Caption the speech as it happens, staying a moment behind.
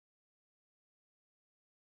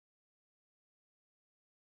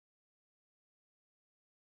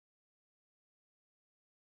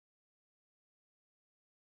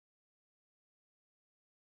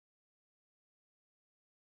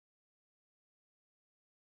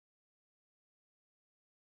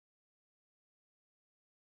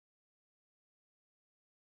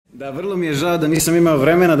Da, vrlo mi je žao da nisam imao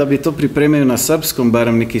vremena da bi to pripremio na srpskom,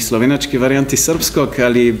 barem neki slovenački varijanti srpskog,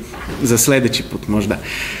 ali za sljedeći put možda.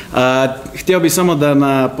 Htio bih samo da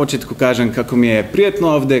na početku kažem kako mi je prijetno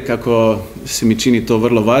ovdje, kako se mi čini to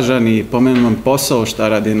vrlo važan i pomenutan posao šta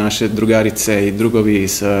rade naše drugarice i drugovi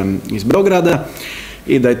iz Beograda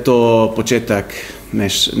i da je to početak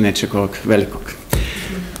nečeg velikog.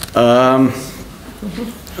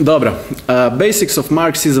 Dobro, basics of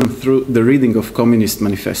Marxism through the reading of Communist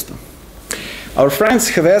Manifesto. Our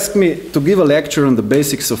friends have asked me to give a lecture on the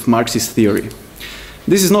basics of Marxist theory.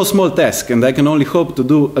 This is no small task, and I can only hope to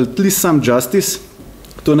do at least some justice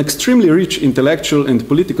to an extremely rich intellectual and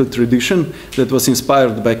political tradition that was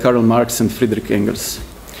inspired by Karl Marx and Friedrich Engels.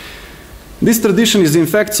 This tradition is in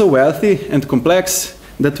fact so wealthy and complex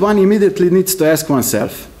that one immediately needs to ask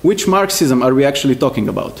oneself, which Marxism are we actually talking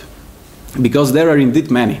about? Because there are indeed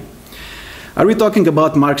many. Are we talking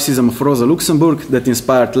about Marxism of Rosa Luxemburg that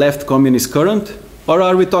inspired left communist current? Or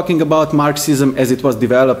are we talking about Marxism as it was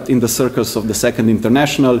developed in the circles of the Second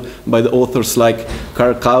International by the authors like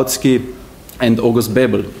Karl Kautsky and August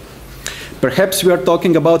Bebel? Perhaps we are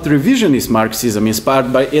talking about revisionist Marxism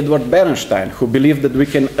inspired by Edward Bernstein, who believed that we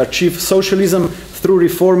can achieve socialism through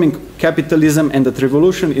reforming capitalism and that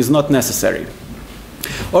revolution is not necessary.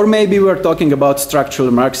 Or maybe we are talking about structural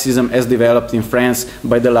Marxism as developed in France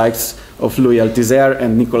by the likes of Louis Althusser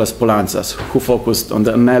and Nicolas Poulantzas, who focused on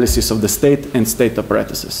the analysis of the state and state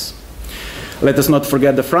apparatuses. Let us not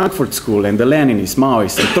forget the Frankfurt School and the Leninist,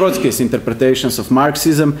 Maoist, and Trotskyist interpretations of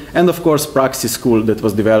Marxism, and of course Praxis School that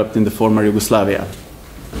was developed in the former Yugoslavia.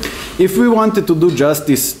 If we wanted to do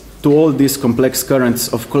justice to all these complex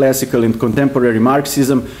currents of classical and contemporary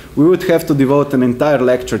Marxism, we would have to devote an entire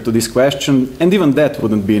lecture to this question, and even that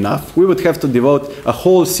wouldn't be enough. We would have to devote a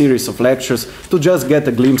whole series of lectures to just get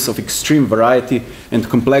a glimpse of extreme variety and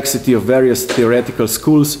complexity of various theoretical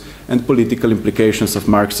schools and political implications of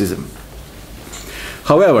Marxism.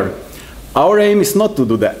 However, our aim is not to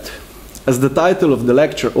do that. As the title of the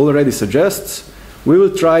lecture already suggests, we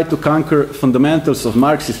will try to conquer fundamentals of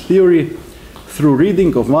Marxist theory through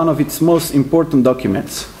reading of one of its most important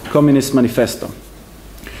documents, Communist Manifesto.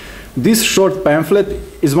 This short pamphlet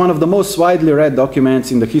is one of the most widely read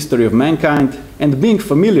documents in the history of mankind, and being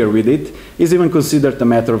familiar with it is even considered a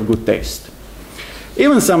matter of good taste.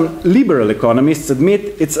 Even some liberal economists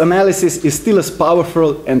admit its analysis is still as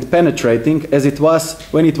powerful and penetrating as it was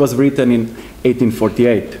when it was written in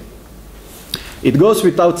 1848. It goes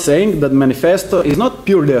without saying that Manifesto is not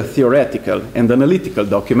purely a theoretical and analytical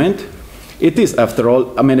document. It is, after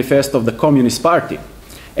all, a manifesto of the Communist Party,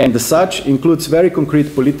 and as such includes very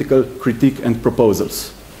concrete political critique and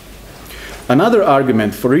proposals. Another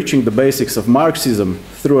argument for reaching the basics of Marxism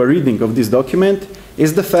through a reading of this document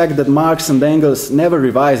is the fact that Marx and Engels never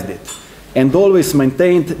revised it, and always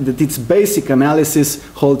maintained that its basic analysis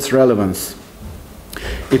holds relevance.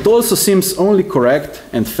 It also seems only correct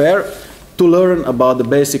and fair to learn about the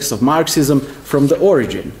basics of Marxism from the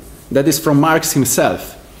origin, that is, from Marx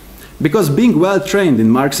himself. Because being well trained in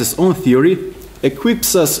Marx's own theory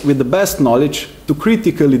equips us with the best knowledge to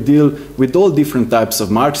critically deal with all different types of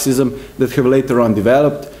Marxism that have later on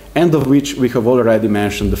developed, and of which we have already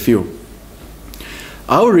mentioned a few.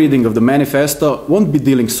 Our reading of the manifesto won't be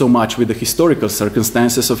dealing so much with the historical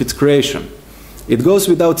circumstances of its creation. It goes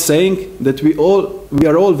without saying that we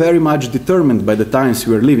are all very much determined by the times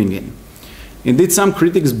we are living in. Indeed, some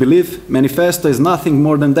critics believe manifesto is nothing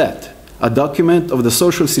more than that, a document of the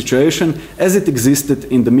social situation as it existed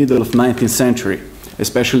in the middle of the 19th century,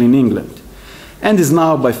 especially in England, and is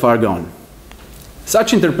now by far gone.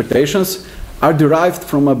 Such interpretations are derived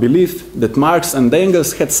from a belief that Marx and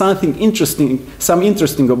Engels had some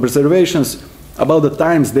interesting observations about the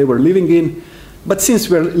times they were living in, but since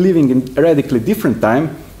we are living in a radically different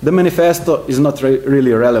time, the manifesto is not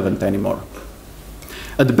really relevant anymore.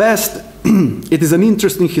 At best, it is an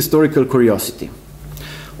interesting historical curiosity.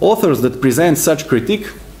 Authors that present such critique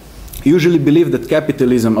usually believe that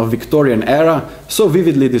capitalism of Victorian era, so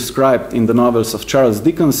vividly described in the novels of Charles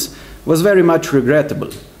Dickens, was very much regrettable,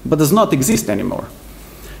 but does not exist anymore.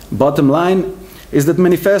 Bottom line is that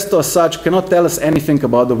manifesto as such cannot tell us anything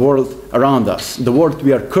about the world around us, the world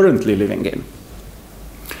we are currently living in.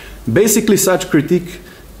 Basically, such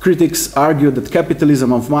critics argue that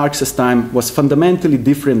capitalism of Marx's time was fundamentally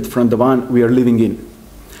different from the one we are living in.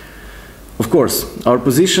 Of course, our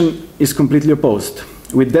position is completely opposed.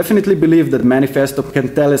 We definitely believe that manifesto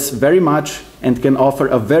can tell us very much and can offer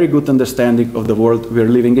a very good understanding of the world we are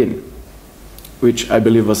living in, which I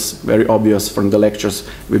believe was very obvious from the lectures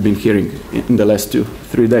we've been hearing in the last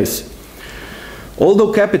 2-3 days.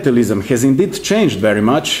 Although capitalism has indeed changed very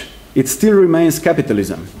much, it still remains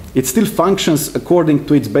capitalism, it still functions according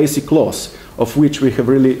to its basic laws, of which we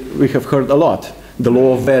have heard a lot. The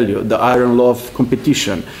law of value, the iron law of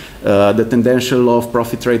competition, the tendential law of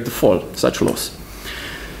profit rate to fall, such laws.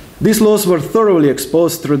 These laws were thoroughly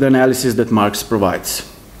exposed through the analysis that Marx provides.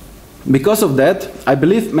 Because of that, I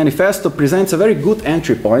believe Manifesto presents a very good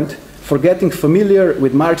entry point for getting familiar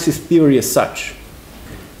with Marxist theory as such.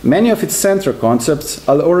 Many of its central concepts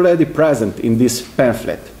are already present in this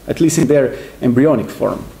pamphlet, at least in their embryonic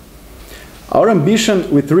form. Our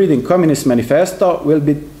ambition with reading Communist Manifesto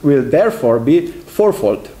will therefore be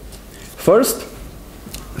fourfold.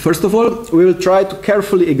 First of all, we will try to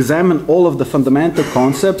carefully examine all of the fundamental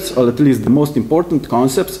concepts, or at least the most important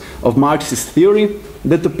concepts, of Marxist theory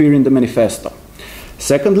that appear in the Manifesto.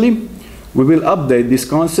 Secondly, we will update these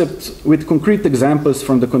concepts with concrete examples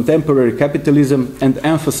from the contemporary capitalism and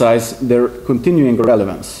emphasize their continuing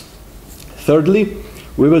relevance. Thirdly,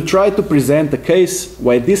 we will try to present a case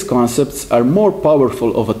why these concepts are more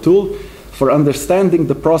powerful of a tool for understanding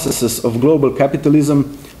the processes of global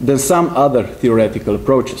capitalism than some other theoretical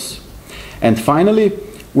approaches. And finally,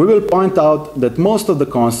 we will point out that most of the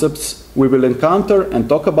concepts we will encounter and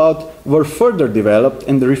talk about were further developed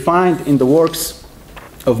and refined in the works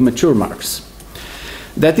of mature Marx.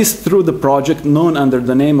 That is through the project known under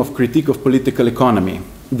the name of Critique of Political Economy,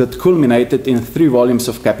 that culminated in 3 volumes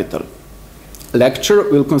of Capital. Lecture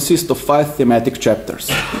will consist of 5 thematic chapters.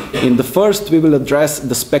 In the first, we will address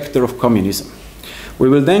the specter of communism. We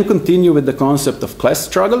will then continue with the concept of class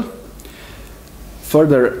struggle.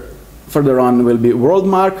 Further on will be world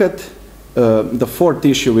market. The 4th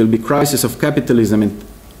issue will be crisis of capitalism,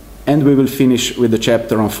 and we will finish with the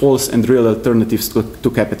chapter on false and real alternatives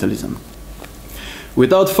to capitalism.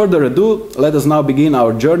 Without further ado, let us now begin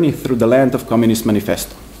our journey through the land of Communist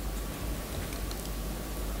Manifesto.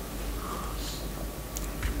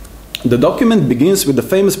 The document begins with the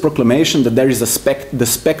famous proclamation that there is the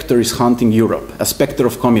specter is haunting Europe, a specter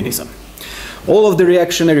of communism. All of the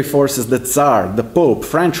reactionary forces, the Tsar, the Pope,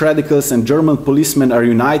 French radicals and German policemen are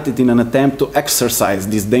united in an attempt to exorcise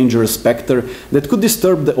this dangerous specter that could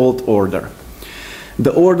disturb the old order.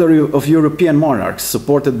 The order of European monarchs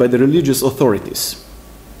supported by the religious authorities.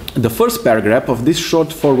 The first paragraph of this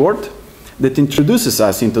short foreword that introduces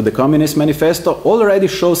us into the Communist Manifesto already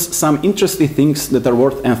shows some interesting things that are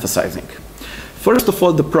worth emphasizing. First of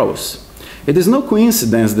all, the prose. It is no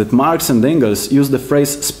coincidence that Marx and Engels use the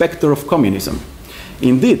phrase specter of communism.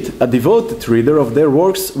 Indeed, a devoted reader of their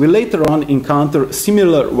works will later on encounter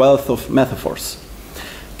similar wealth of metaphors.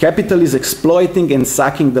 Capital is exploiting and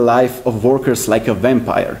sucking the life of workers like a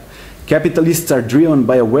vampire. Capitalists are driven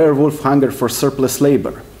by a werewolf hunger for surplus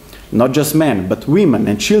labor. Not just men, but women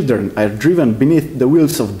and children are driven beneath the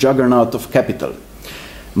wheels of juggernaut of capital.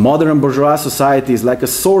 Modern bourgeois society is like a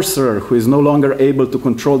sorcerer who is no longer able to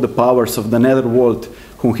control the powers of the netherworld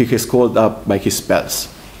whom he has called up by his spells.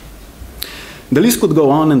 The list could go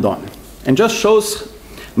on, and just shows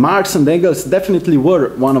Marx and Engels definitely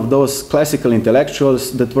were one of those classical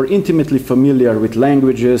intellectuals that were intimately familiar with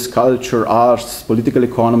languages, culture, arts, political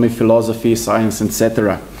economy, philosophy, science,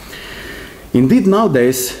 etc. Indeed,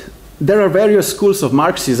 nowadays, there are various schools of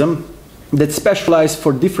Marxism that specialize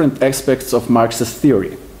for different aspects of Marxist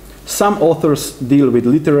theory. Some authors deal with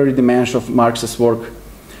literary dimension of Marx's work.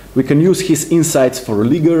 We can use his insights for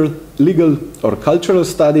legal or cultural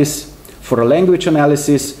studies, for a language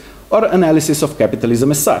analysis, or analysis of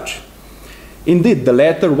capitalism as such. Indeed, the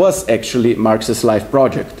latter was actually Marx's life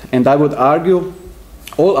project, and I would argue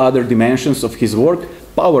all other dimensions of his work,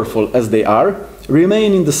 powerful as they are,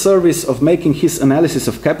 remain in the service of making his analysis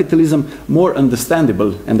of capitalism more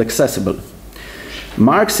understandable and accessible.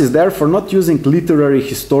 Marx is therefore not using literary,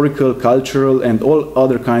 historical, cultural, and all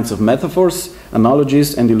other kinds of metaphors,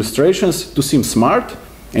 analogies, and illustrations to seem smart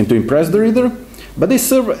and to impress the reader, but they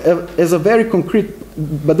serve a very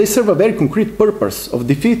concrete purpose of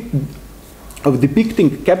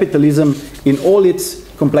depicting capitalism in all its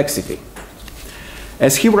complexity.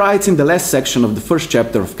 As he writes in the last section of the first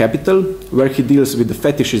chapter of Capital, where he deals with the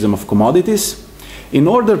fetishism of commodities, in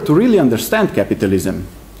order to really understand capitalism,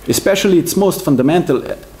 especially its most fundamental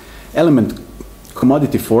element,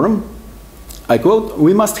 commodity form, I quote,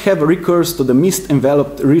 "We must have recourse to the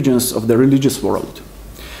mist-enveloped regions of the religious world.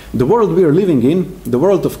 The world we are living in, the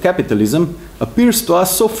world of capitalism, appears to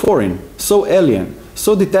us so foreign, so alien,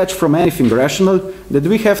 so detached from anything rational, that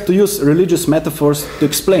we have to use religious metaphors to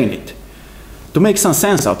explain it, to make some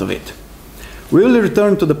sense out of it. We will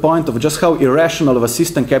return to the point of just how irrational of a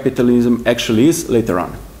system capitalism actually is later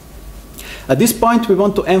on. At this point, we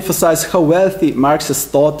want to emphasize how wealthy Marx's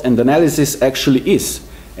thought and analysis actually is,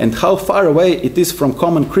 and how far away it is from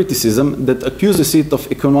common criticism that accuses it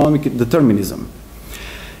of economic determinism.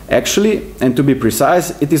 Actually, and to be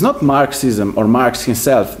precise, it is not Marxism or Marx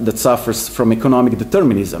himself that suffers from economic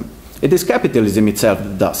determinism. It is capitalism itself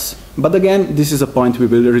that does. But again, this is a point we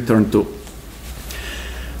will return to.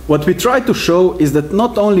 What we try to show is that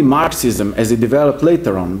not only Marxism as it developed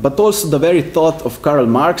later on, but also the very thought of Karl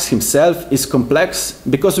Marx himself is complex,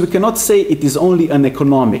 because we cannot say it is only an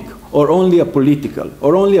economic, or only a political,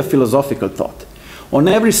 or only a philosophical thought. On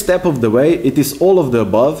every step of the way, it is all of the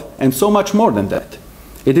above, and so much more than that.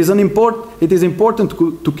 It is important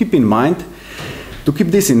to keep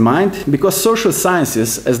this in mind, because social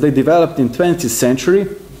sciences, as they developed in the 20th century,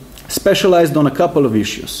 specialized on a couple of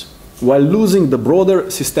issues, while losing the broader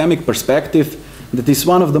systemic perspective that is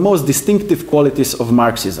one of the most distinctive qualities of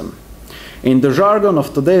Marxism. In the jargon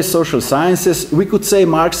of today's social sciences, we could say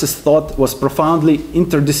Marx's thought was profoundly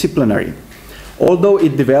interdisciplinary, although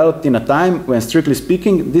it developed in a time when, strictly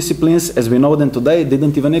speaking, disciplines as we know them today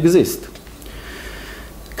didn't even exist.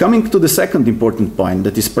 Coming to the second important point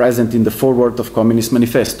that is present in the foreword of Communist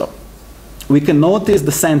Manifesto, we can notice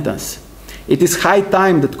the sentence: "It is high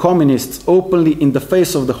time that communists openly in the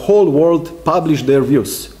face of the whole world publish their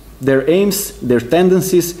views, their aims, their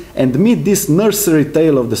tendencies, and meet this nursery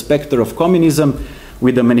tale of the specter of communism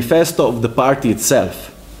with the manifesto of the party itself."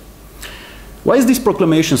 Why is this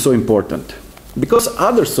proclamation so important? Because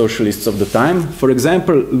other socialists of the time, for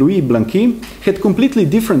example Louis Blanqui, had completely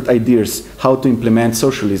different ideas how to implement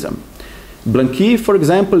socialism. Blanqui, for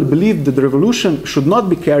example, believed that the revolution should not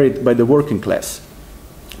be carried by the working class,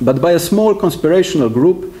 but by a small conspirational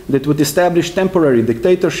group that would establish temporary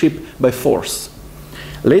dictatorship by force.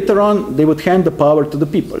 Later on, they would hand the power to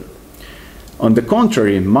the people. On the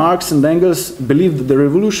contrary, Marx and Engels believed that the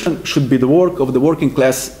revolution should be the work of the working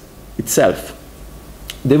class itself.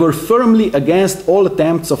 They were firmly against all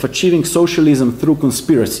attempts of achieving socialism through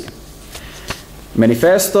conspiracy.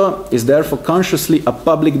 Manifesto is therefore consciously a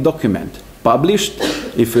public document, published,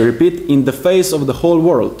 if we repeat, in the face of the whole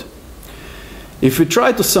world. If we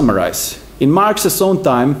try to summarize, in Marx's own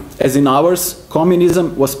time, as in ours,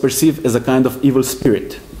 communism was perceived as a kind of evil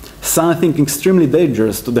spirit, something extremely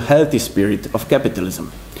dangerous to the healthy spirit of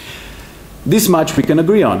capitalism. This much we can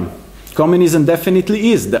agree on. Communism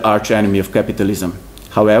definitely is the arch-enemy of capitalism.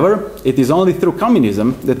 However, it is only through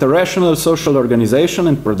communism that a rational social organization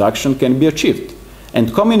and production can be achieved.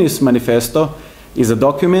 And Communist Manifesto is a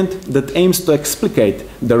document that aims to explicate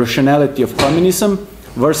the rationality of communism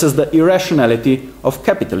versus the irrationality of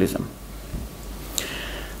capitalism.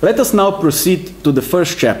 Let us now proceed to the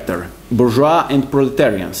first chapter, Bourgeois and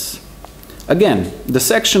Proletarians. Again, the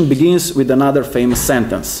section begins with another famous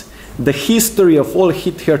sentence: "The history of all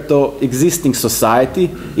hitherto existing society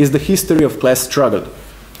is the history of class struggle."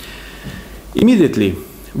 Immediately,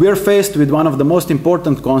 we are faced with one of the most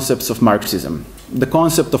important concepts of Marxism, the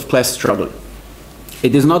concept of class struggle.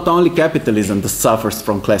 It is not only capitalism that suffers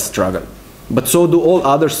from class struggle, but so do all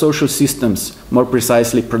other social systems, more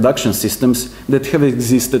precisely production systems, that have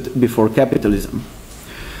existed before capitalism.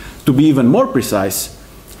 To be even more precise,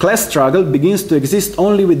 class struggle begins to exist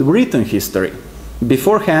only with written history.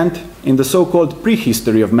 Beforehand, in the so-called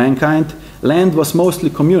prehistory of mankind, land was mostly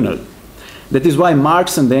communal. That is why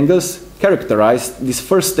Marx and Engels characterized this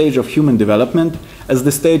first stage of human development as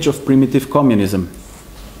the stage of primitive communism.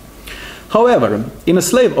 However, in a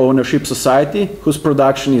slave ownership society whose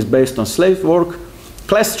production is based on slave work,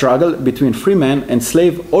 class struggle between free man and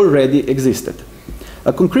slave already existed.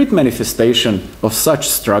 A concrete manifestation of such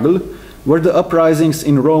struggle were the uprisings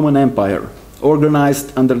in Roman Empire,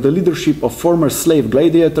 organized under the leadership of former slave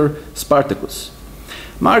gladiator Spartacus.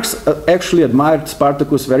 Marx actually admired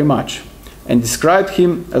Spartacus very much and described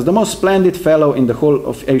him as the most splendid fellow in the whole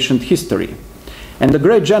of ancient history, and a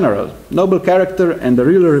great general, noble character, and a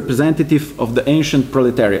real representative of the ancient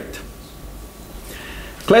proletariat.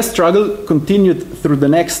 Class struggle continued through the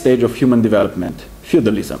next stage of human development,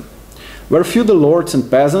 feudalism, where feudal lords and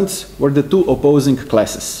peasants were the two opposing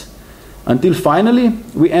classes, until finally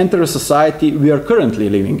we enter a society we are currently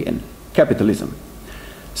living in, capitalism.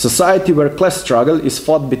 Society where class struggle is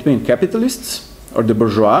fought between capitalists, or the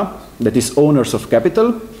bourgeois, that is owners of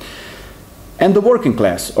capital, and the working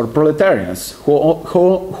class, or proletarians,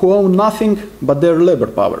 who own nothing but their labor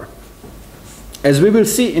power. As we will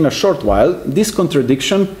see in a short while, this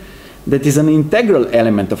contradiction, that is an integral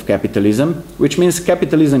element of capitalism, which means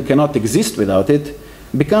capitalism cannot exist without it,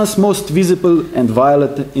 becomes most visible and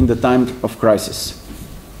violent in the time of crisis.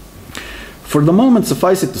 For the moment,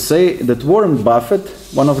 suffice it to say that Warren Buffett,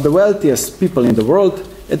 one of the wealthiest people in the world,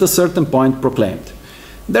 at a certain point proclaimed,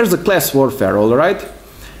 "There's a class warfare, all right,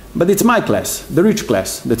 But it's my class, the rich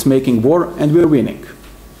class, that's making war and we're winning.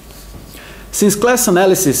 Since class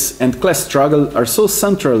analysis and class struggle are so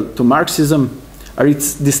central to Marxism, are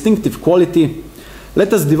its distinctive quality,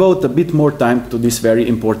 let us devote a bit more time to this very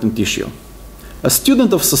important issue. A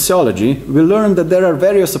student of sociology will learn that there are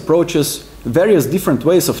various approaches, various different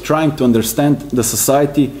ways of trying to understand the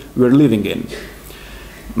society we're living in.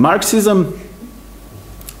 Marxism,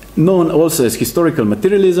 known also as historical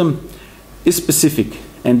materialism, is specific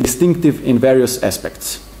and distinctive in various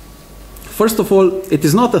aspects. First of all, it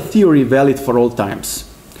is not a theory valid for all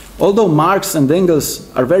times. Although Marx and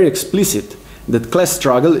Engels are very explicit that class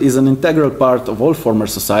struggle is an integral part of all former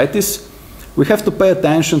societies, we have to pay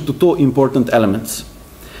attention to two important elements.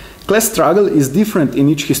 Class struggle is different in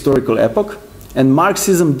each historical epoch, and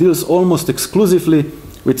Marxism deals almost exclusively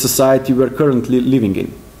with society we are currently living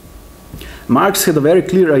in. Marx had a very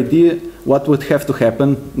clear idea what would have to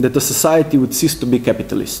happen, that a society would cease to be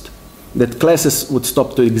capitalist, that classes would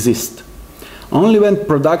stop to exist. Only when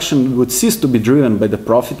production would cease to be driven by the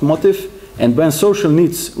profit motive, and when social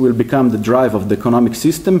needs will become the drive of the economic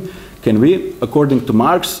system, can we, according to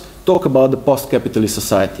Marx, talk about the post-capitalist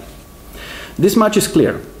society. This much is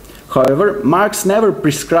clear. However, Marx never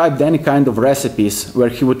prescribed any kind of recipes where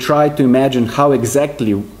he would try to imagine how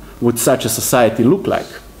exactly would such a society look like.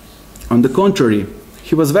 On the contrary,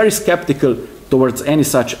 he was very skeptical towards any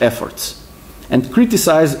such efforts, and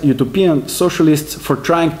criticized utopian socialists for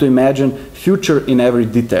trying to imagine future in every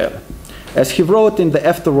detail. As he wrote in the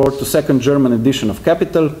afterword to second German edition of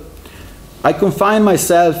Capital, I confine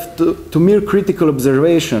myself to mere critical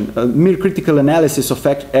observation, mere critical analysis of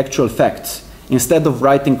actual facts, instead of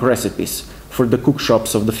writing recipes for the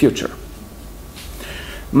cookshops of the future.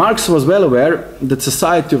 Marx was well aware that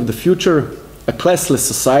society of the future, a classless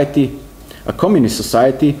society, a communist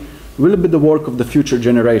society, will be the work of the future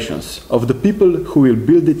generations, of the people who will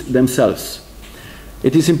build it themselves.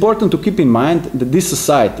 It is important to keep in mind that this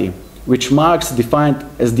society, which Marx defined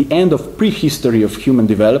as the end of prehistory of human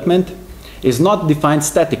development, is not defined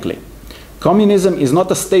statically. Communism is not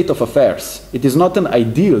a state of affairs. It is not an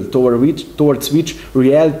ideal towards which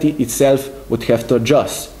reality itself would have to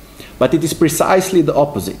adjust. But it is precisely the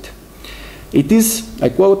opposite. It is, I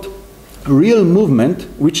quote, a real movement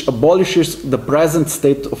which abolishes the present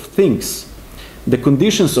state of things. The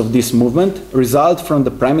conditions of this movement result from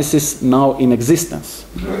the premises now in existence.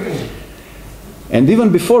 And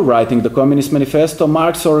even before writing the Communist Manifesto,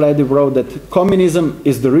 Marx already wrote that communism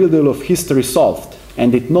is the riddle of history solved,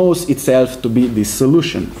 and it knows itself to be the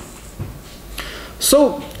solution.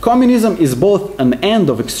 So, communism is both an end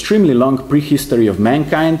of extremely long prehistory of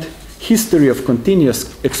mankind, history of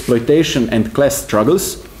continuous exploitation and class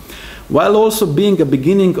struggles, while also being a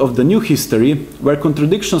beginning of the new history where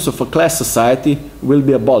contradictions of a class society will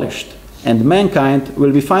be abolished, and mankind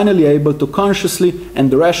will be finally able to consciously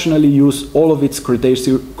and rationally use all of its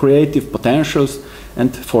creative potentials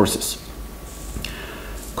and forces.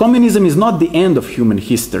 Communism is not the end of human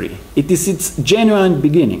history. It is its genuine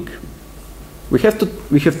beginning. We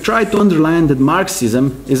have tried to underline that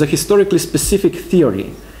Marxism is a historically specific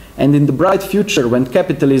theory, and in the bright future when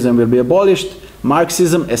capitalism will be abolished,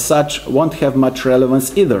 Marxism as such won't have much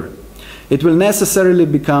relevance either. It will necessarily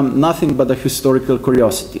become nothing but a historical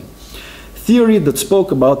curiosity. Theory that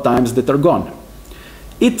spoke about times that are gone.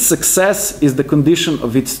 Its success is the condition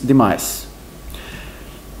of its demise.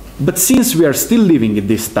 But since we are still living in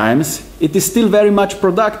these times, it is still very much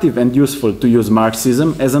productive and useful to use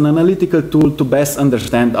Marxism as an analytical tool to best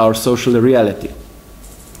understand our social reality.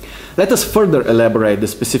 Let us further elaborate the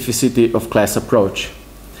specificity of class approach.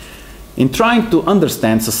 In trying to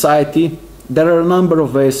understand society, there are a number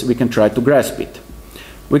of ways we can try to grasp it.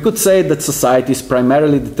 We could say that society is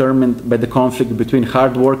primarily determined by the conflict between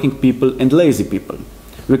hard-working people and lazy people.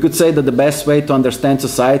 We could say that the best way to understand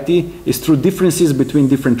society is through differences between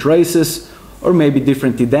different races, or maybe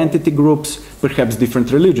different identity groups, perhaps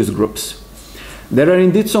different religious groups. There are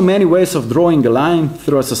indeed so many ways of drawing a line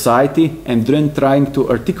through a society and then trying to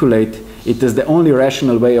articulate it as the only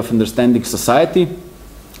rational way of understanding society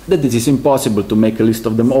that it is impossible to make a list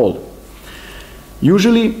of them all.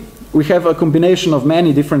 Usually, we have a combination of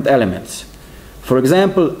many different elements. For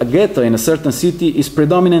example, a ghetto in a certain city is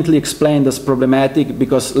predominantly explained as problematic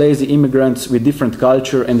because lazy immigrants with different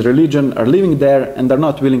culture and religion are living there and are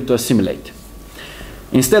not willing to assimilate.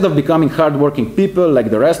 Instead of becoming hard-working people like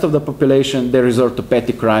the rest of the population, they resort to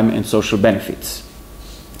petty crime and social benefits.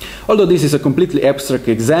 Although this is a completely abstract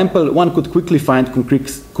example, one could quickly find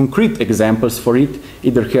concrete examples for it,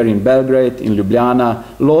 either here in Belgrade, in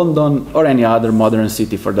Ljubljana, London, or any other modern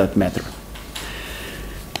city for that matter.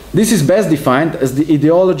 This is best defined as the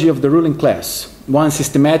ideology of the ruling class, one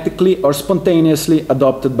systematically or spontaneously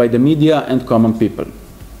adopted by the media and common people.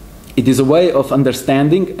 It is a way of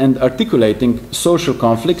understanding and articulating social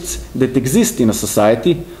conflicts that exist in a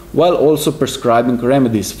society while also prescribing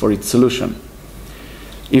remedies for its solution.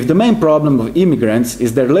 If the main problem of immigrants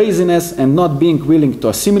is their laziness and not being willing to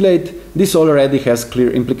assimilate, this already has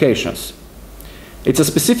clear implications. It's a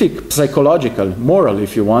specific psychological, moral,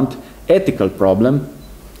 if you want, ethical problem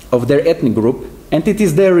of their ethnic group, and it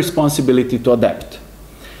is their responsibility to adapt.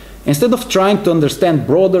 Instead of trying to understand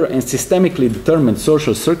broader and systemically determined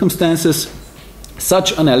social circumstances,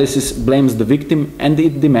 such analysis blames the victim and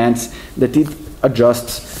it demands that it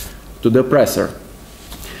adjusts to the oppressor.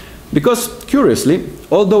 Because, curiously,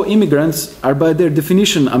 although immigrants are by their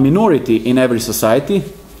definition a minority in every society,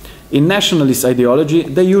 in nationalist ideology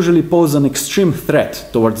they usually pose an extreme threat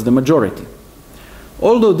towards the majority.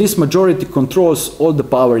 Although this majority controls all the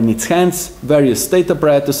power in its hands, various state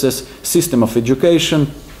apparatuses, system of education,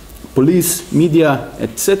 police, media,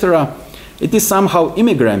 etc., it is somehow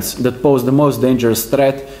immigrants that pose the most dangerous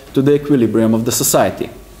threat to the equilibrium of the society.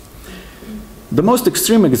 The most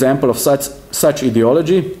extreme example of such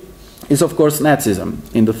ideology is, of course, Nazism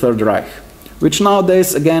in the Third Reich, which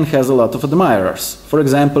nowadays again has a lot of admirers, for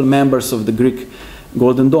example, members of the Greek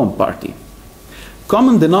Golden Dome Party.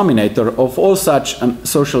 Common denominator of all such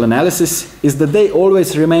social analysis is that they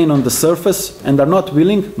always remain on the surface and are not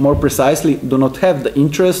willing, more precisely, do not have the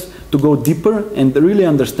interest to go deeper and really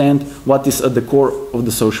understand what is at the core of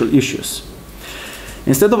the social issues.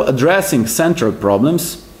 Instead of addressing central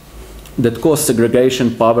problems that cause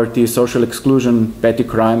segregation, poverty, social exclusion, petty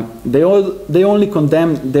crime, they only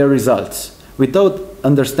condemn their results without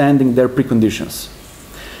understanding their preconditions.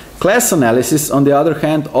 Class analysis, on the other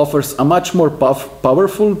hand, offers a much more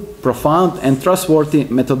powerful, profound, and trustworthy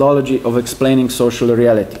methodology of explaining social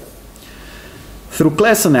reality. Through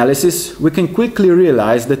class analysis, we can quickly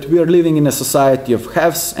realize that we are living in a society of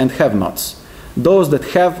haves and have-nots. Those that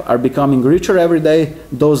have are becoming richer every day,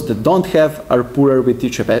 those that don't have are poorer with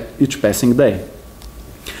each passing day.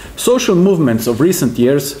 Social movements of recent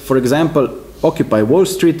years, for example, Occupy Wall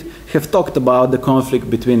Street, have talked about the conflict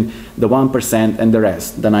between the 1% and the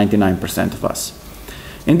rest, the 99% of us.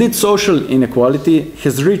 Indeed, social inequality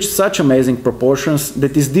has reached such amazing proportions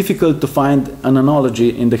that it is difficult to find an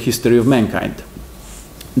analogy in the history of mankind.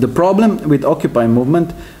 The problem with Occupy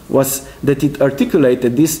movement was that it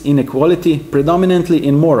articulated this inequality predominantly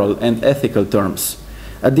in moral and ethical terms.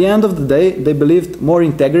 At the end of the day, they believed more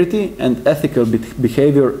integrity and ethical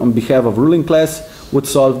behavior on behalf of ruling class would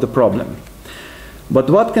solve the problem. But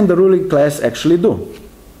what can the ruling class actually do?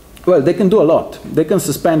 Well, they can do a lot. They can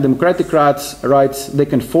suspend democratic rights, they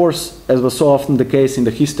can force, as was so often the case in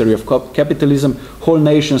the history of capitalism, whole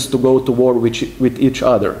nations to go to war with each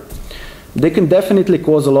other. They can definitely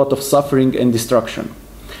cause a lot of suffering and destruction.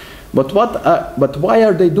 But why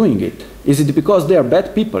are they doing it? Is it because they are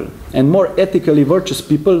bad people and more ethically virtuous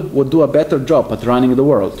people would do a better job at running the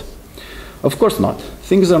world? Of course not.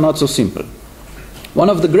 Things are not so simple. One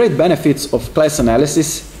of the great benefits of class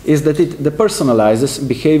analysis is that it depersonalizes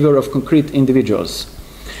behavior of concrete individuals.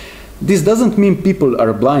 This doesn't mean people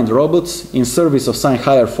are blind robots in service of some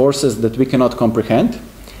higher forces that we cannot comprehend.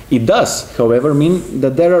 It does, however, mean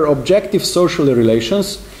that there are objective social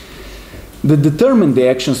relations that determine the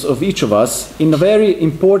actions of each of us in a very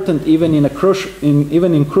important, even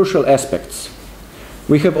in crucial aspects.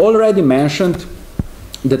 We have already mentioned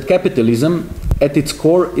that capitalism at its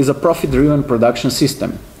core is a profit-driven production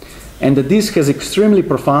system, and that this has extremely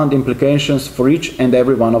profound implications for each and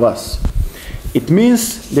every one of us. It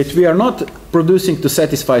means that we are not producing to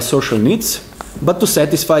satisfy social needs, but to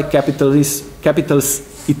satisfy capital's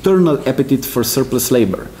eternal appetite for surplus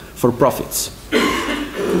labor, for profits.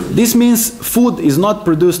 This means food is not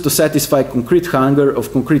produced to satisfy concrete hunger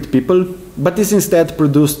of concrete people, but is instead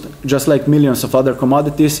produced, just like millions of other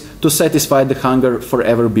commodities, to satisfy the hunger for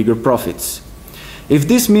ever bigger profits. If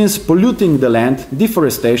this means polluting the land,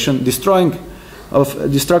 deforestation, destruction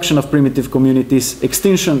of primitive communities,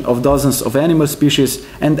 extinction of dozens of animal species,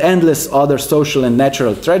 and endless other social and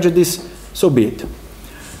natural tragedies, so be it.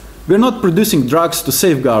 We are not producing drugs to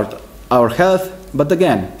safeguard our health, but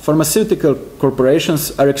again, pharmaceutical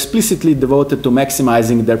corporations are explicitly devoted to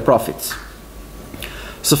maximizing their profits.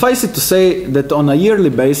 Suffice it to say that on a yearly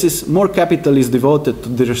basis, more capital is devoted to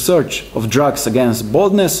the research of drugs against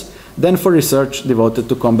baldness than for research devoted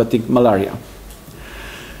to combating malaria.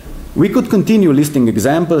 We could continue listing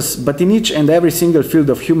examples, but in each and every single field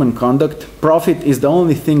of human conduct, profit is the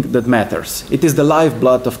only thing that matters. It is the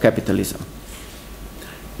lifeblood of capitalism.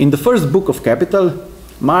 In the first book of Capital,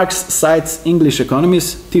 Marx cites English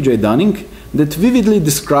economist T.J. Dunning that vividly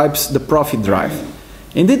describes the profit drive.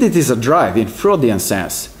 Indeed, it is a drive in Freudian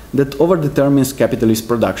sense that overdetermines capitalist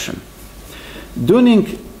production.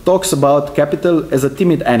 Dunning talks about capital as a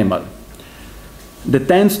timid animal that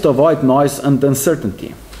tends to avoid noise and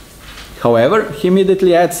uncertainty. However, he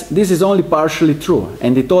immediately adds, this is only partially true,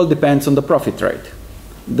 and it all depends on the profit rate.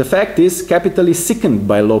 The fact is, capital is sickened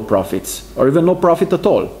by low profits, or even no profit at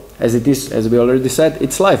all, as it is, as we already said,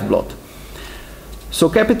 its lifeblood. So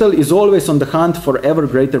capital is always on the hunt for ever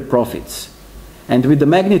greater profits. And with the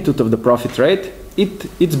magnitude of the profit rate,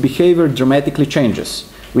 its behavior dramatically changes.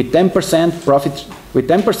 With 10%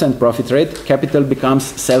 profit rate, capital becomes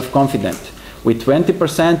self-confident. With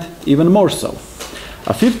 20%, even more so.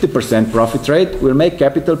 A 50% profit rate will make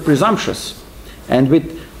capital presumptuous. And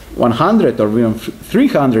with 100 or even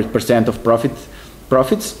 300% of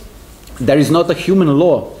profits, there is not a human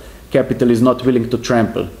law capital is not willing to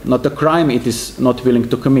trample, not a crime it is not willing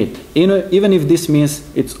to commit, even if this means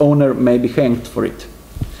its owner may be hanged for it.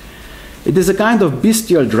 It is a kind of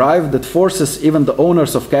bestial drive that forces even the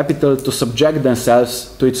owners of capital to subject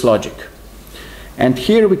themselves to its logic. And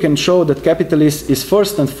here we can show that capitalism is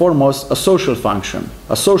first and foremost a social function,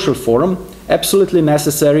 a social forum, absolutely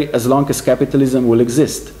necessary as long as capitalism will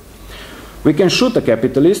exist. We can shoot a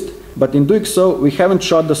capitalist, but in doing so, we haven't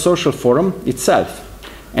shot the social forum itself.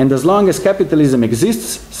 And as long as capitalism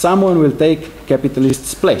exists, someone will take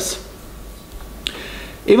capitalists' place.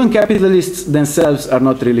 Even capitalists themselves are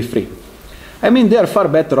not really free. I mean, they are far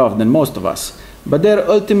better off than most of us, but they are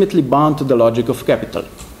ultimately bound to the logic of capital.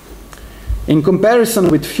 In comparison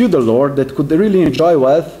with feudal lord that could really enjoy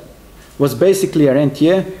wealth, was basically a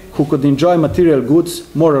rentier who could enjoy material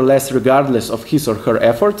goods more or less regardless of his or her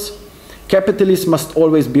efforts, capitalist must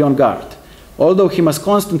always be on guard. Although he must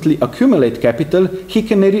constantly accumulate capital, he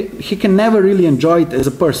can never really enjoy it as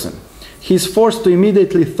a person. He is forced to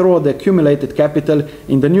immediately throw the accumulated capital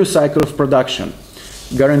in the new cycle of production,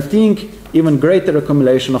 guaranteeing even greater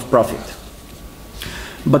accumulation of profit.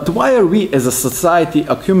 But why are we as a society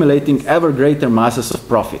accumulating ever greater masses of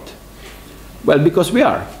profit? Well, because we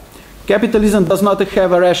are. Capitalism does not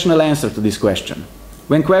have a rational answer to this question.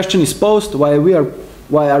 When question is posed, why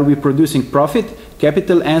are we producing profit,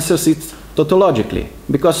 capital answers it tautologically,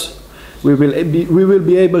 because we will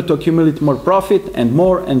be able to accumulate more profit and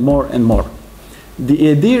more and more and more.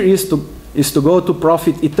 The idea is to go to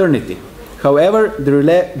profit eternity. However,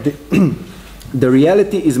 the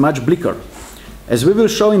reality is much bleaker, as we will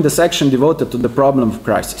show in the section devoted to the problem of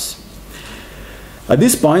crisis. At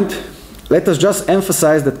this point, let us just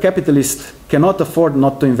emphasize that capitalists cannot afford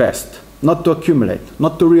not to invest, not to accumulate,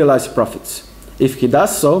 not to realize profits. If he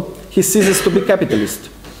does so, he ceases to be capitalist.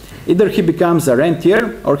 Either he becomes a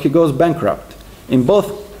rentier or he goes bankrupt. In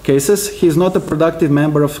both cases, he is not a productive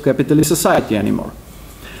member of capitalist society anymore.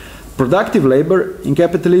 Productive labor in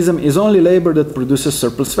capitalism is only labor that produces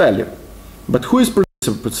surplus value. But who is producing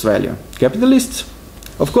surplus value? Capitalists?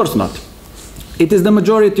 Of course not. It is the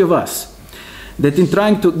majority of us that in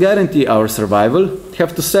trying to guarantee our survival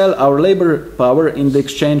have to sell our labor power in the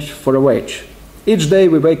exchange for a wage. Each day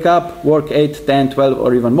we wake up, work 8, 10, 12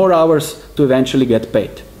 or even more hours to eventually get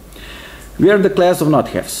paid. We are the class of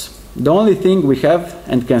not-haves. The only thing we have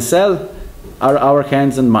and can sell are our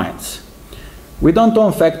hands and minds. We don't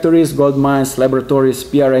own factories, gold mines, laboratories,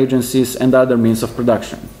 PR agencies, and other means of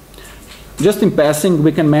production. Just in passing,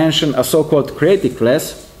 we can mention a so-called creative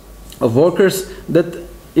class of workers that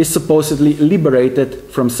is supposedly liberated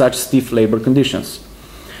from such stiff labor conditions.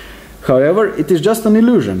 However, it is just an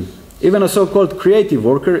illusion. Even a so-called creative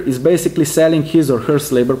worker is basically selling his or her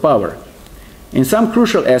labor power. In some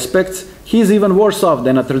crucial aspects, he is even worse off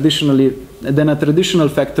than a traditional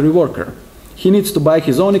factory worker. He needs to buy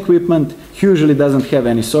his own equipment, he usually doesn't have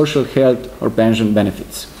any social, health or pension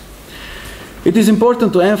benefits. It is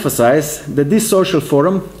important to emphasize that this social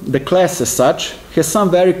forum, the class as such, has some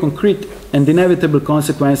very concrete and inevitable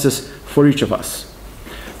consequences for each of us.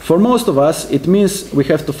 For most of us, it means we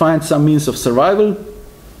have to find some means of survival.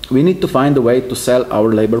 We need to find a way to sell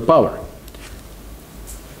our labor power.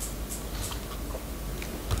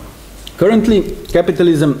 Currently,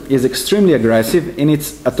 capitalism is extremely aggressive in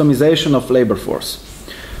its atomization of labor force.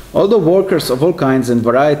 Although workers of all kinds and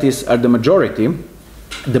varieties are the majority,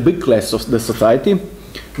 the big class of the society,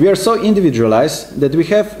 we are so individualized that we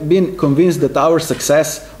have been convinced that our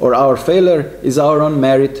success or our failure is our own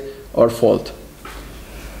merit or fault.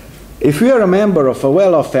 If we are a member of a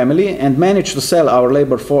well-off family and manage to sell our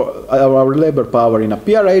labor power in a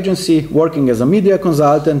PR agency, working as a media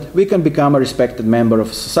consultant, we can become a respected member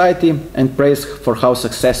of society and praised for how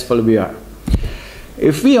successful we are.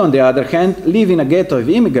 If we, on the other hand, live in a ghetto of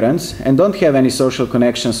immigrants and don't have any social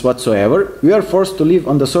connections whatsoever, we are forced to live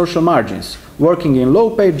on the social margins, working in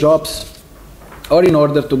low-paid jobs, or in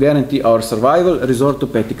order to guarantee our survival, resort to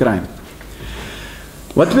petty crime.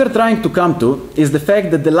 What we are trying to come to is the fact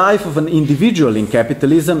that the life of an individual in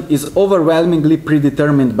capitalism is overwhelmingly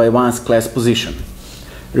predetermined by one's class position.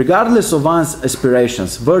 Regardless of one's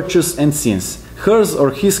aspirations, virtues, and sins, hers or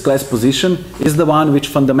his class position is the one which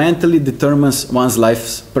fundamentally determines one's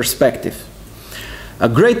life's perspective. A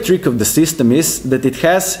great trick of the system is that it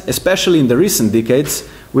has, especially in the recent decades,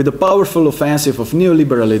 with the powerful offensive of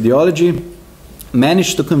neoliberal ideology,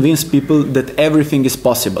 managed to convince people that everything is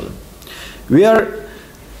possible. We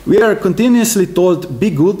are continuously told, be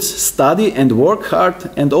good, study and work hard,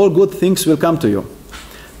 and all good things will come to you.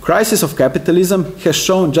 Crisis of capitalism has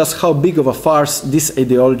shown just how big of a farce this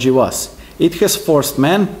ideology was. It has forced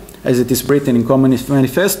man, as it is written in Communist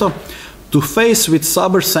Manifesto, to face with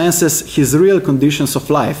sober senses his real conditions of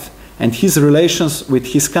life and his relations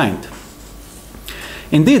with his kind.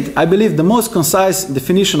 Indeed, I believe the most concise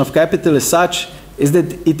definition of capital as such is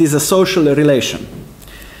that it is a social relation.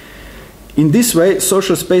 In this way,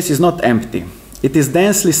 social space is not empty. It is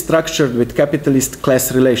densely structured with capitalist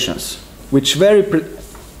class relations, which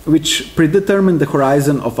predetermine the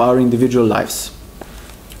horizon of our individual lives.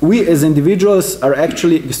 We as individuals are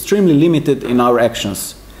actually extremely limited in our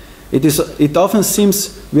actions. It often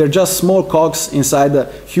seems we are just small cogs inside a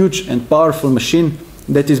huge and powerful machine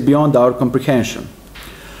that is beyond our comprehension.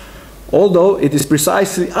 Although it is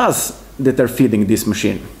precisely us that are feeding this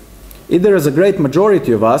machine, either as a great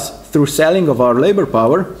majority of us through selling of our labor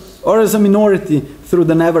power, or as a minority through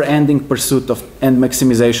the never-ending pursuit of and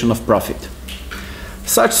maximization of profit.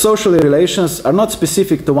 Such social relations are not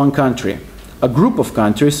specific to one country, a group of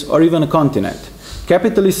countries, or even a continent.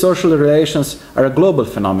 Capitalist social relations are a global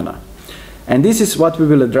phenomenon. And this is what we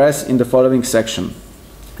will address in the following section,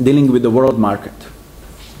 dealing with the world market.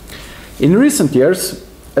 In recent years,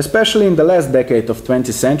 especially in the last decade of the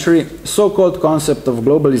 20th century, so-called concept of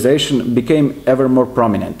globalization became ever more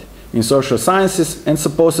prominent in social sciences and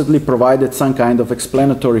supposedly provided some kind of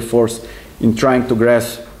explanatory force in trying to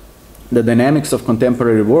grasp the dynamics of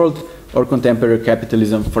contemporary world or contemporary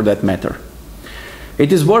capitalism for that matter.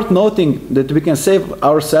 It is worth noting that we can save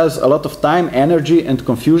ourselves a lot of time, energy and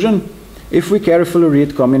confusion if we carefully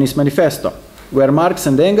read Communist Manifesto, where Marx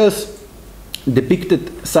and Engels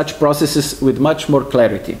depicted such processes with much more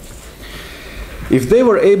clarity. If they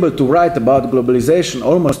were able to write about globalization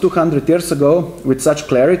almost 200 years ago with such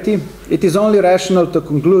clarity, it is only rational to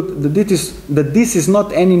conclude that this is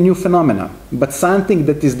not any new phenomena, but something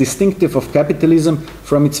that is distinctive of capitalism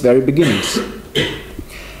from its very beginnings.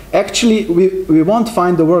 Actually, we won't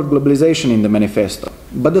find the word globalization in the manifesto,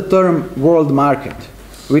 but the term world market,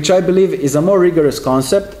 which I believe is a more rigorous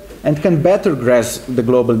concept and can better grasp the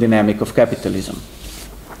global dynamic of capitalism.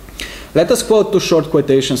 Let us quote two short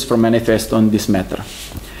quotations from Manifesto on this matter.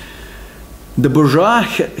 The bourgeois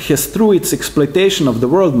has, through its exploitation of the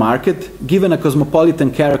world market, given a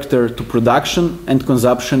cosmopolitan character to production and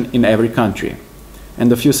consumption in every country.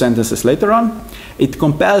 And a few sentences later on, it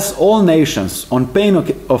compels all nations, on pain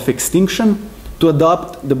of extinction, to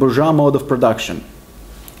adopt the bourgeois mode of production.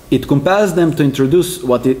 It compels them to introduce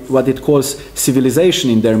what it calls civilization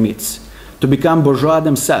in their midst, to become bourgeois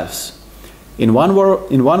themselves. In one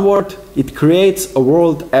word, it creates a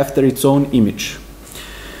world after its own image.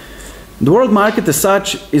 The world market as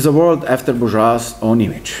such is a world after bourgeois' own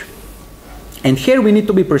image. And here we need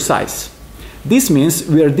to be precise. This means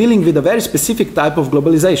we are dealing with a very specific type of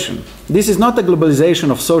globalization. This is not a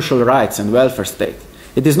globalization of social rights and welfare state.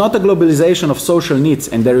 It is not a globalization of social needs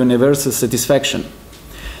and their universal satisfaction.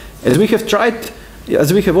 As we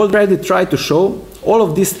have already tried to show, all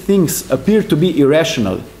of these things appear to be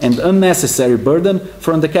irrational and unnecessary burden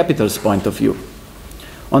from the capital's point of view.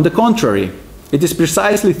 On the contrary, it is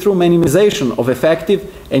precisely through minimization of effective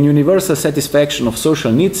and universal satisfaction of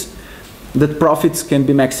social needs that profits can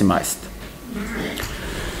be maximized.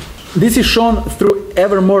 This is shown through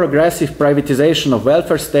ever more aggressive privatization of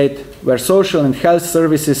welfare state, where social and health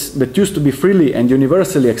services that used to be freely and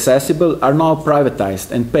universally accessible are now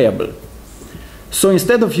privatized and payable. So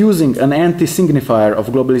instead of using an anti-signifier of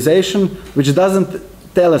globalization, which doesn't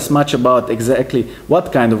tell us much about exactly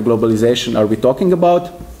what kind of globalization are we talking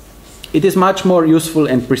about, it is much more useful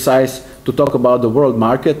and precise to talk about the world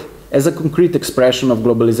market as a concrete expression of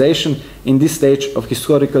globalization in this stage of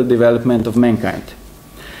historical development of mankind.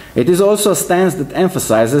 It is also a stance that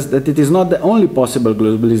emphasizes that it is not the only possible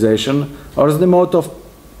globalization, or as the motto of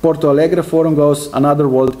Porto Alegre Forum goes, another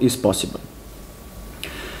world is possible.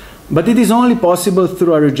 But it is only possible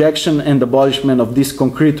through a rejection and abolishment of this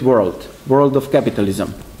concrete world of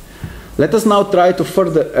capitalism. Let us now try to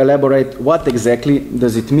further elaborate what exactly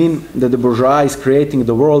does it mean that the bourgeoisie is creating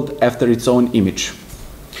the world after its own image.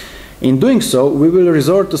 In doing so, we will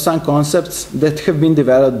resort to some concepts that have been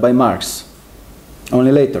developed by Marx,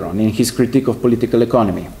 only later on in his critique of political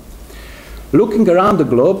economy. Looking around the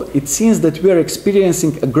globe, it seems that we are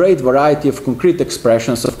experiencing a great variety of concrete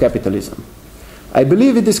expressions of capitalism. I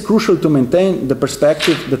believe it is crucial to maintain the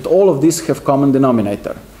perspective that all of these have common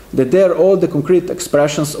denominator, that they are all the concrete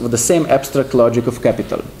expressions of the same abstract logic of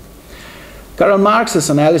capital. Karl Marx's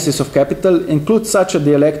analysis of capital includes such a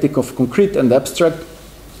dialectic of concrete and abstract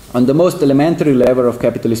on the most elementary level of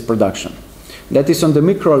capitalist production, that is, on the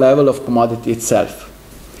micro level of commodity itself.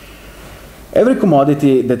 Every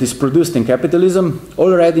commodity that is produced in capitalism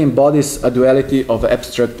already embodies a duality of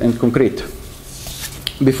abstract and concrete.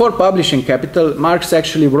 Before publishing Capital, Marx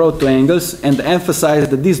actually wrote to Engels and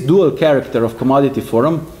emphasized that this dual character of commodity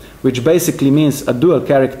form, which basically means a dual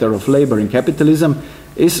character of labor in capitalism,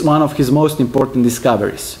 is one of his most important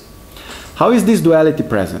discoveries. How is this duality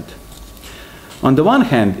present? On the one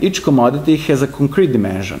hand, each commodity has a concrete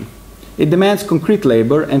dimension. It demands concrete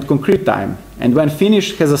labor and concrete time, and when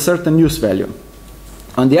finished has a certain use value.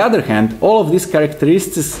 On the other hand, all of these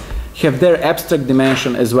characteristics have their abstract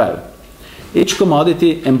dimension as well. Each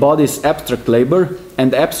commodity embodies abstract labor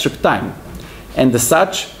and abstract time, and as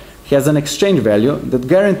such has an exchange value that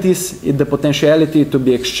guarantees it the potentiality to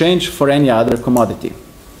be exchanged for any other commodity.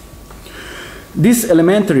 This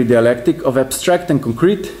elementary dialectic of abstract and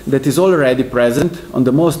concrete that is already present on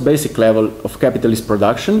the most basic level of capitalist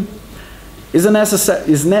production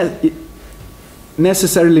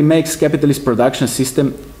necessarily makes capitalist production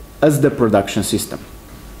system as the production system,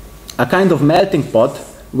 a kind of melting pot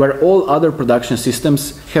where all other production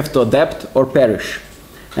systems have to adapt or perish,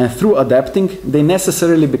 and through adapting they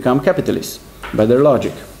necessarily become capitalists by their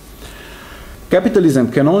logic. Capitalism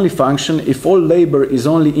can only function if all labor is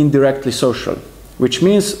only indirectly social, which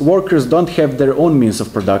means workers don't have their own means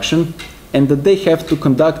of production and that they have to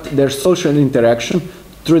conduct their social interaction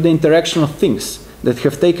through the interaction of things that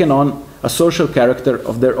have taken on a social character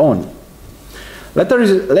of their own. Let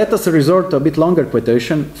us resort to a bit longer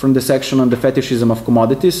quotation from the section on the fetishism of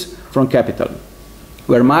commodities from Capital,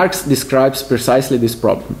 where Marx describes precisely this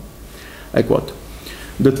problem. I quote,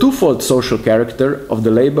 "The twofold social character of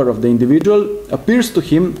the labor of the individual appears to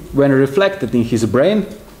him when reflected in his brain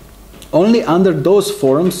only under those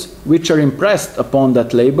forms which are impressed upon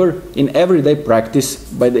that labor in everyday practice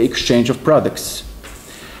by the exchange of products.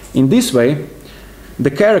 In this way, the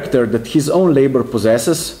character that his own labor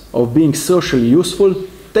possesses of being socially useful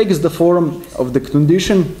takes the form of the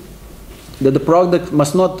condition that the product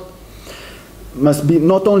must be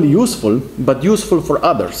not only useful, but useful for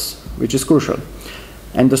others, which is crucial.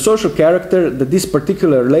 And the social character that this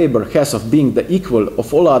particular labor has of being the equal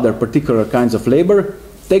of all other particular kinds of labor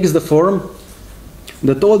takes the form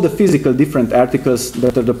that all the physical different articles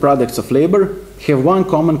that are the products of labor have one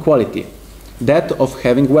common quality, that of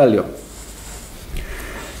having value.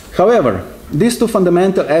 However, these two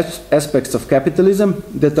fundamental aspects of capitalism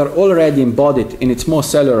that are already embodied in its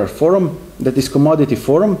most cellular form, that is commodity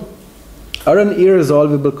form, are an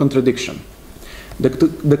irresolvable contradiction.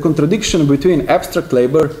 The contradiction between abstract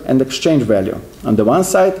labor and exchange value on the one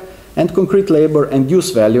side and concrete labor and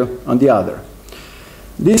use value on the other.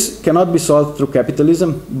 This cannot be solved through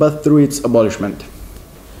capitalism, but through its abolishment.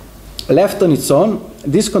 Left on its own,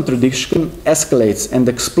 this contradiction escalates and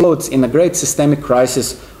explodes in a great systemic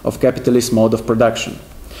crisis of capitalist mode of production,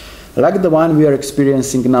 like the one we are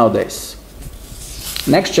experiencing nowadays.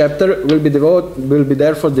 Next chapter will be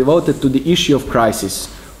therefore devoted to the issue of crisis,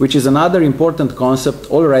 which is another important concept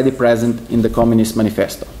already present in the Communist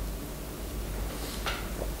Manifesto.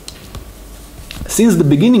 Since the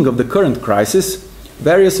beginning of the current crisis,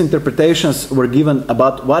 various interpretations were given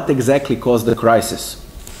about what exactly caused the crisis.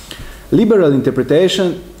 Liberal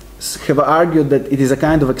interpretations have argued that it is a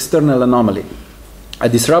kind of external anomaly, a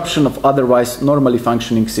disruption of otherwise normally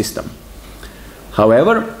functioning system.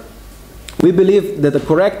 However, we believe that the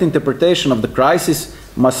correct interpretation of the crisis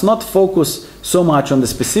must not focus so much on the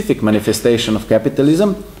specific manifestation of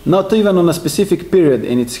capitalism, not even on a specific period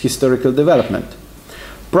in its historical development.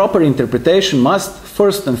 Proper interpretation must,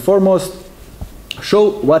 first and foremost, show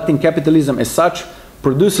what in capitalism as such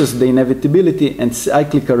produces the inevitability and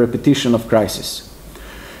cyclical repetition of crisis.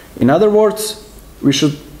 In other words, we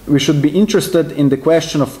should be interested in the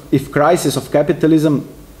question of if crisis of capitalism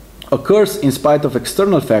occurs in spite of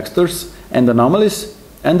external factors and anomalies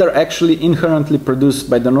and are actually inherently produced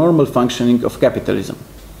by the normal functioning of capitalism.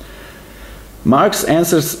 Marx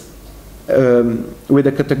answers with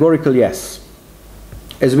a categorical yes.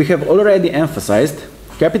 As we have already emphasized,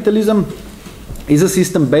 capitalism is a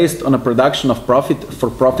system based on a production of profit for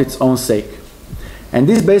profit's own sake. And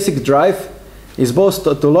this basic drive is both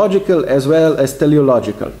tautological as well as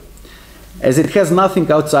teleological, as it has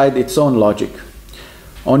nothing outside its own logic,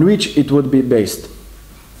 on which it would be based.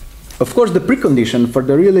 Of course, the precondition for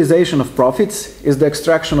the realization of profits is the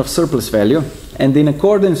extraction of surplus value, and in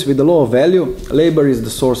accordance with the law of value, labor is the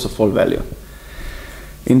source of all value.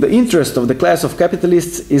 In the interest of the class of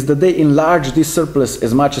capitalists is that they enlarge this surplus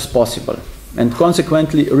as much as possible, and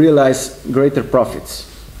consequently realize greater profits.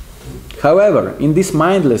 However, in this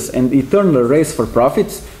mindless and eternal race for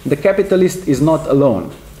profits, the capitalist is not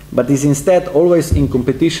alone, but is instead always in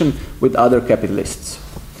competition with other capitalists.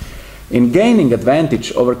 In gaining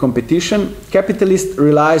advantage over competition, capitalist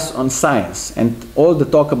relies on science, and all the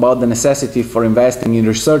talk about the necessity for investing in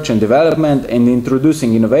research and development and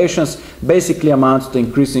introducing innovations basically amounts to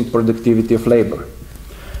increasing productivity of labor.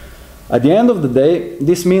 At the end of the day,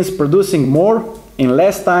 this means producing more in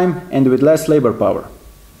less time and with less labor power,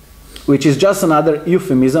 which is just another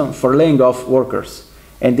euphemism for laying off workers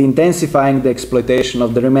and intensifying the exploitation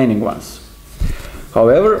of the remaining ones.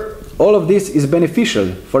 However, all of this is beneficial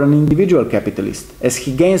for an individual capitalist, as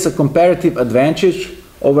he gains a comparative advantage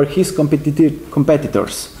over his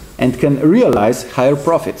competitors and can realize higher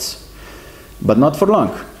profits. But not for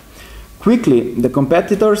long. Quickly, the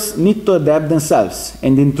competitors need to adapt themselves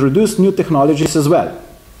and introduce new technologies as well.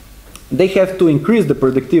 They have to increase the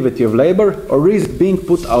productivity of labor or risk being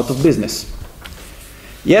put out of business.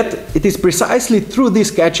 Yet, it is precisely through this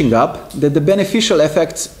catching up that the beneficial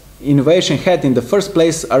effects innovation had in the first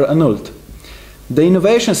place are annulled. The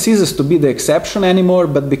innovation ceases to be the exception anymore,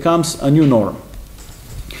 but becomes a new norm.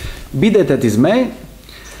 Be that as it may,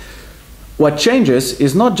 what changes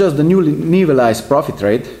is not just the newly nivelized profit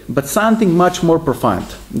rate, but something much more profound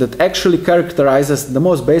that actually characterizes the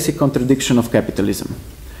most basic contradiction of capitalism.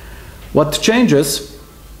 What changes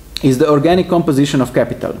is the organic composition of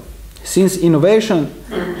capital. Since innovation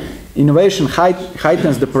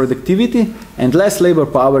heightens the productivity and less labor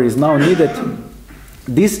power is now needed,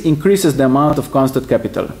 this increases the amount of constant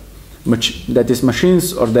capital, that is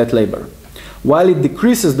machines or that labor, while it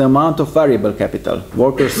decreases the amount of variable capital,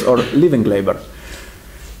 workers or living labor.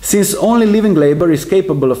 Since only living labor is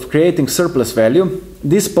capable of creating surplus value,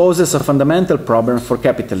 this poses a fundamental problem for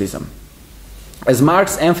capitalism. As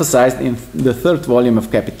Marx emphasized in the third volume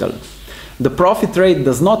of Capital, the profit rate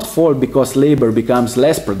does not fall because labor becomes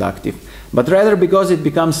less productive, but rather because it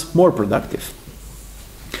becomes more productive.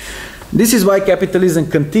 This is why capitalism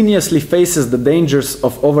continuously faces the dangers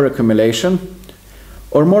of overaccumulation,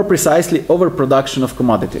 or more precisely, overproduction of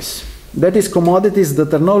commodities. That is, commodities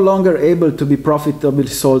that are no longer able to be profitably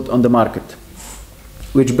sold on the market,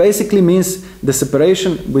 which basically means the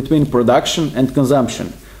separation between production and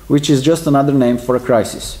consumption, which is just another name for a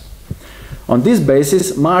crisis. On this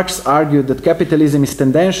basis, Marx argued that capitalism is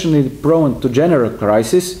tendentially prone to general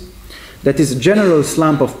crisis, that is, general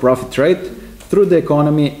slump of profit rate through the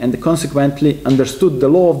economy, and consequently understood the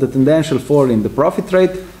law of the tendential fall in the profit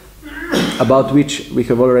rate, about which we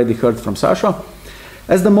have already heard from Sasha,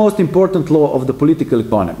 as the most important law of the political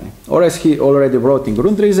economy. Or as he already wrote in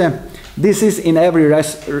Grundrisse, this is in every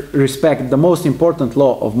respect the most important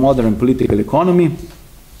law of modern political economy,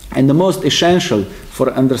 and the most essential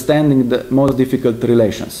for understanding the most difficult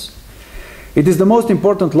relations. It is the most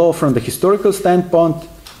important law from the historical standpoint.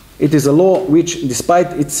 It is a law which,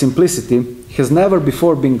 despite its simplicity, has never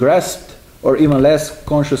before been grasped or even less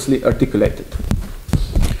consciously articulated.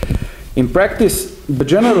 In practice, the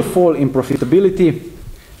general fall in profitability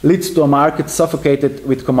leads to a market suffocated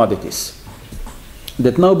with commodities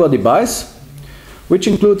that nobody buys, which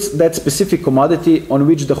includes that specific commodity on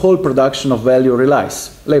which the whole production of value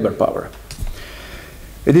relies, labor power.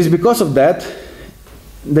 It is because of that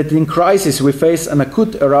in crisis we face an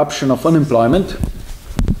acute eruption of unemployment,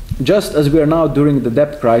 just as we are now during the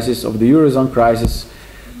debt crisis of the Eurozone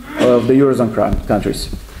countries.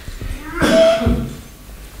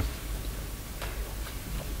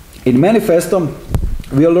 In Manifesto,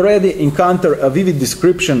 we already encounter a vivid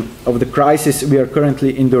description of the crisis we are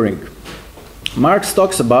currently enduring. Marx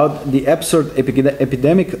talks about the absurd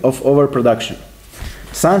epidemic of overproduction,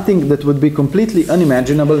 something that would be completely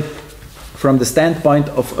unimaginable from the standpoint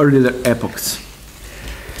of earlier epochs.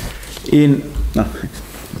 In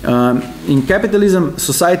capitalism,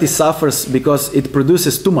 society suffers because it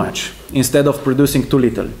produces too much instead of producing too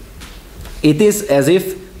little. It is as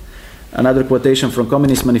if, another quotation from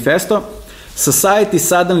Communist Manifesto, society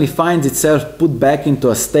suddenly finds itself put back into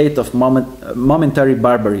a state of momentary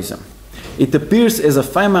barbarism. It appears as a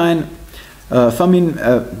famine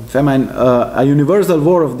a universal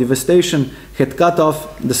war of devastation had cut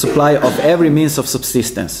off the supply of every means of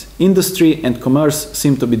subsistence. Industry and commerce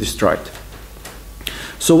seemed to be destroyed.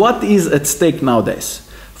 So what is at stake nowadays?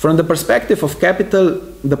 From the perspective of capital,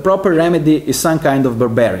 the proper remedy is some kind of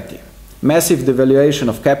barbarity. Massive devaluation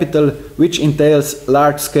of capital, which entails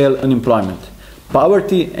large-scale unemployment,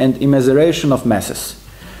 poverty and immiseration of masses,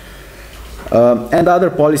 and other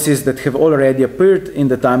policies that have already appeared in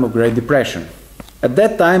the time of Great Depression. At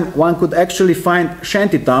that time, one could actually find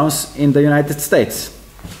shanty towns in the United States,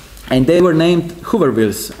 and they were named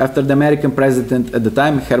Hoovervilles after the American president at the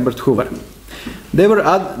time, Herbert Hoover. There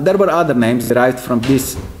were other names derived from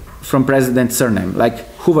president's surname, like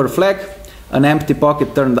Hoover flag, an empty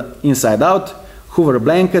pocket turned inside out, Hoover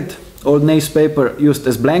blanket, old newspaper used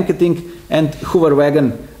as blanketing, and Hoover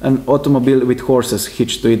wagon, an automobile with horses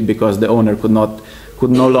hitched to it because the owner could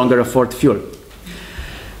no longer afford fuel.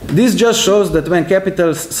 This just shows that when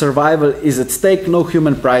capital's survival is at stake, no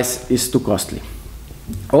human price is too costly.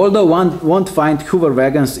 Although one won't find Hoover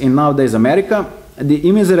wagons in nowadays America, the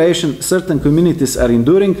immiseration certain communities are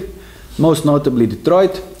enduring, most notably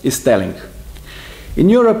Detroit, is telling. In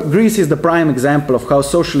Europe, Greece is the prime example of how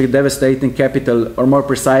socially devastating capital, or more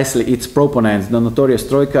precisely its proponents, the notorious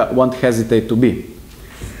Troika, won't hesitate to be.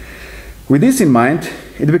 With this in mind,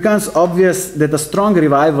 it becomes obvious that a strong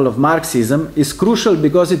revival of Marxism is crucial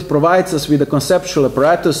because it provides us with a conceptual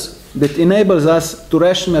apparatus that enables us to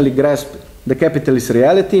rationally grasp the capitalist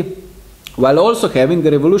reality while also having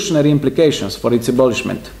revolutionary implications for its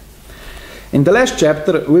abolishment. In the last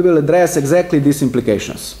chapter, we will address exactly these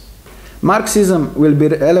implications. Marxism will be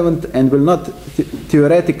relevant and will not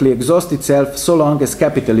theoretically exhaust itself so long as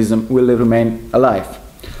capitalism will remain alive.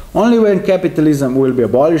 Only when capitalism will be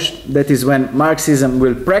abolished, that is when Marxism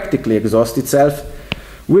will practically exhaust itself,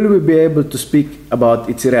 will we be able to speak about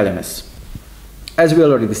its irrelevance. As we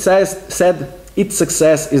already said, its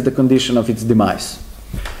success is the condition of its demise.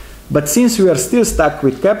 But since we are still stuck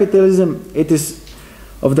with capitalism, it is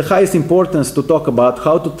of the highest importance to talk about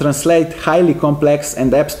how to translate highly complex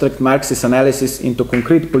and abstract Marxist analysis into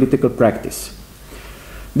concrete political practice.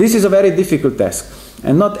 This is a very difficult task,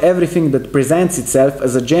 and not everything that presents itself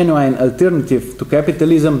as a genuine alternative to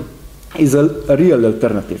capitalism is a real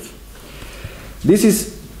alternative. This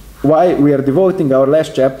is why we are devoting our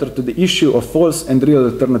last chapter to the issue of false and real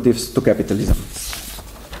alternatives to capitalism.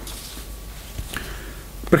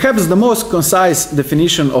 Perhaps the most concise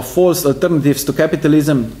definition of false alternatives to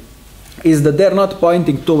capitalism is that they're not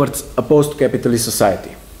pointing towards a post-capitalist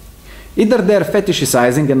society. Either they're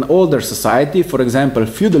fetishizing an older society, for example,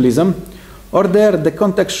 feudalism, or they're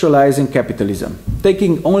decontextualizing capitalism,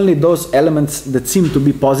 taking only those elements that seem to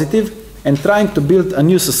be positive and trying to build a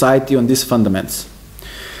new society on these fundamentals.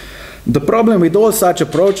 The problem with all such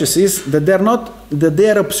approaches is that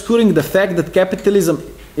they're obscuring the fact that capitalism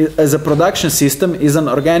as a production system is an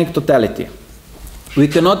organic totality. We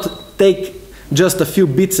cannot take just a few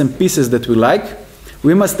bits and pieces that we like.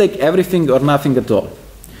 We must take everything or nothing at all.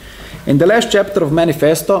 In the last chapter of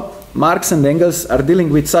Manifesto, Marx and Engels are dealing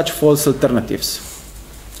with such false alternatives.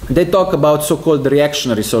 They talk about so-called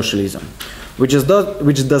reactionary socialism, which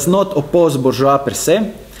does not oppose bourgeois per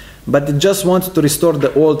se, but it just wants to restore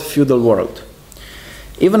the old feudal world.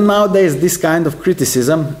 Even nowadays, this kind of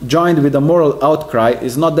criticism, joined with a moral outcry,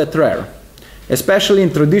 is not that rare. Especially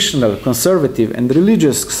in traditional, conservative, and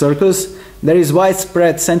religious circles, there is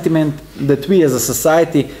widespread sentiment that we as a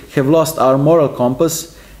society have lost our moral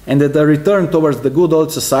compass, and that a return towards the good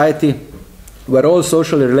old society, where all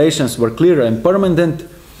social relations were clear and permanent,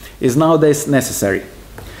 is nowadays necessary.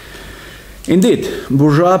 Indeed,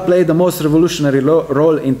 bourgeois played the most revolutionary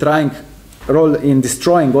role in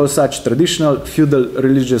destroying all such traditional feudal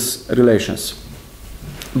religious relations.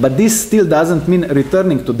 But this still doesn't mean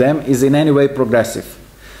returning to them is in any way progressive.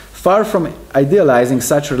 Far from idealizing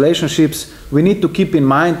such relationships, we need to keep in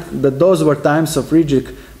mind that those were times of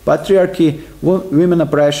rigid patriarchy, women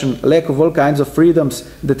oppression, lack of all kinds of freedoms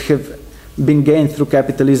that have been gained through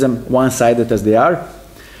capitalism, one-sided as they are.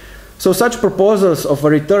 So such proposals of a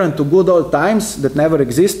return to good old times that never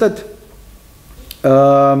existed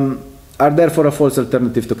are therefore a false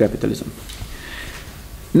alternative to capitalism.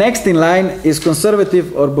 Next in line is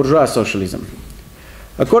conservative or bourgeois socialism.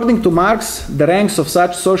 According to Marx, the ranks of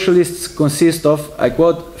such socialists consist of, I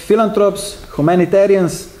quote, philanthropes,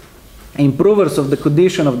 humanitarians, improvers of the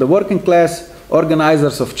condition of the working class,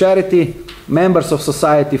 organizers of charity, members of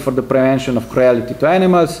society for the prevention of cruelty to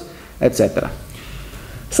animals, etc.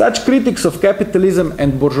 Such critics of capitalism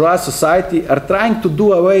and bourgeois society are trying to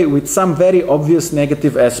do away with some very obvious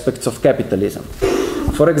negative aspects of capitalism.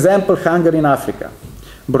 For example, hunger in Africa.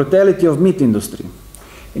 brutality of meat industry,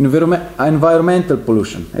 environmental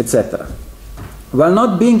pollution, etc. While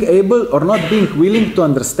not being able or not being willing to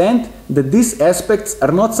understand that these aspects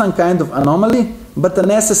are not some kind of anomaly, but a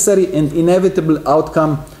necessary and inevitable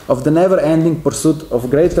outcome of the never-ending pursuit of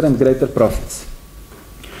greater and greater profits.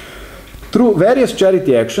 Through various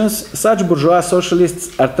charity actions, such bourgeois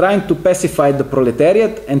socialists are trying to pacify the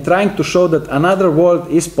proletariat and trying to show that another world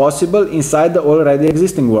is possible inside the already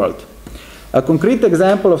existing world. A concrete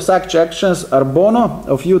example of such actions are Bono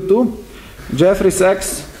of U2, Jeffrey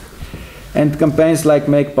Sachs, and campaigns like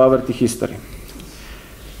Make Poverty History.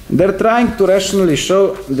 They're trying to rationally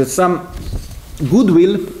show that some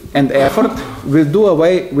goodwill and effort will do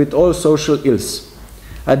away with all social ills.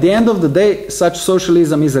 At the end of the day, such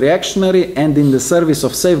socialism is reactionary and in the service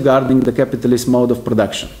of safeguarding the capitalist mode of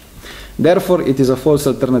production. Therefore, it is a false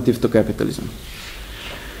alternative to capitalism.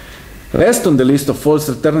 Last on the list of false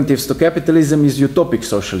alternatives to capitalism is utopic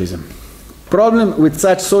socialism. Problem with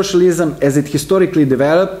such socialism as it historically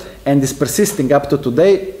developed and is persisting up to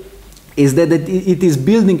today is that it is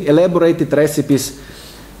building elaborated recipes,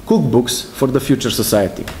 cookbooks for the future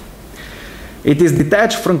society. It is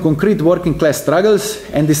detached from concrete working class struggles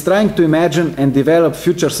and is trying to imagine and develop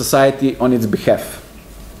future society on its behalf.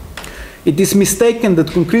 It is mistaken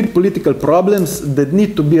that concrete political problems that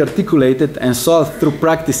need to be articulated and solved through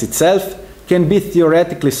practice itself can be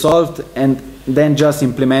theoretically solved and then just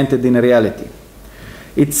implemented in reality.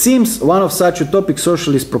 It seems one of such utopic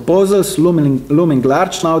socialist proposals looming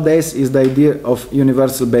large nowadays is the idea of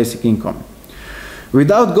universal basic income.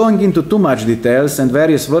 Without going into too much details and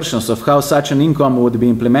various versions of how such an income would be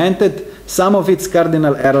implemented, some of its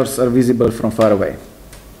cardinal errors are visible from far away.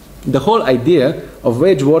 The whole idea of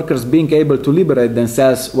wage workers being able to liberate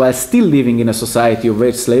themselves while still living in a society of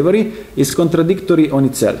wage slavery is contradictory on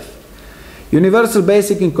itself. Universal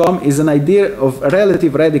basic income is an idea of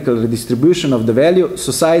relative radical redistribution of the value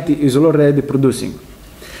society is already producing.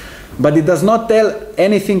 But it does not tell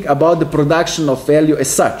anything about the production of value as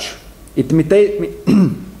such. It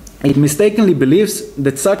mistakenly believes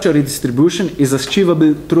that such a redistribution is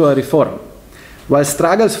achievable through a reform, while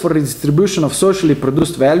struggles for redistribution of socially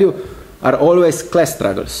produced value are always class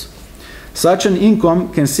struggles. Such an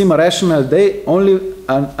income can seem a rational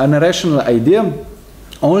idea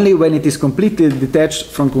only when it is completely detached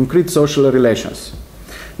from concrete social relations.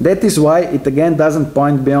 That is why it again doesn't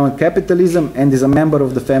point beyond capitalism and is a member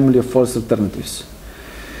of the family of false alternatives.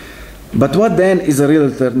 But what then is a real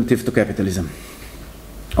alternative to capitalism?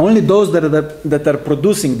 Only those that are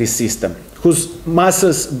producing this system, whose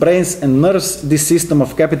muscles, brains, and nerves this system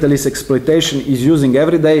of capitalist exploitation is using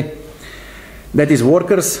every day, that is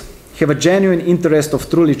workers, have a genuine interest of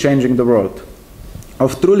truly changing the world,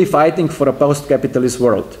 of truly fighting for a post-capitalist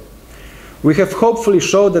world. We have hopefully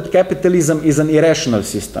shown that capitalism is an irrational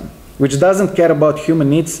system, which doesn't care about human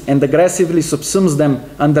needs and aggressively subsumes them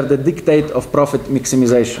under the dictate of profit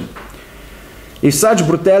maximization. If such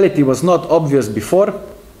brutality was not obvious before,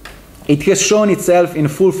 it has shown itself in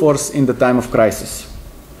full force in the time of crisis.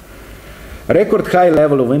 Record high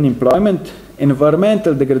level of unemployment,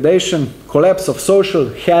 environmental degradation, collapse of social,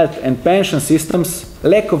 health and pension systems,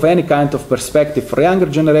 lack of any kind of perspective for younger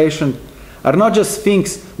generation are not just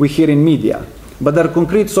things we hear in media, but are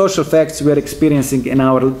concrete social facts we are experiencing in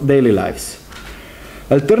our daily lives.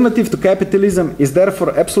 Alternative to capitalism is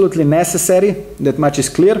therefore absolutely necessary, that much is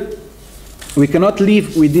clear. We cannot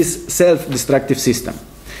live with this self-destructive system.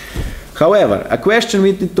 However, a question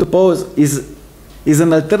we need to pose is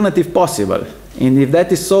an alternative possible? And if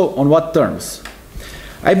that is so, on what terms?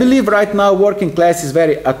 I believe right now working class is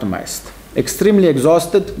very atomized, extremely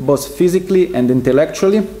exhausted, both physically and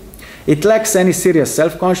intellectually. It lacks any serious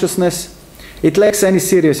self-consciousness. It lacks any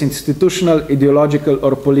serious institutional, ideological,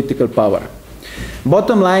 or political power.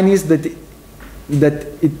 Bottom line is that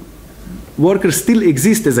workers still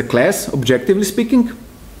exist as a class, objectively speaking.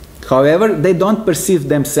 However, they don't perceive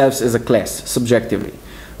themselves as a class, subjectively,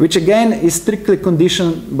 which again is strictly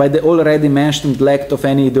conditioned by the already mentioned lack of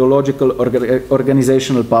any ideological or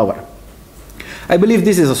organizational power. I believe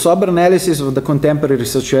this is a sober analysis of the contemporary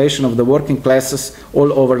situation of the working classes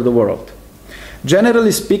all over the world.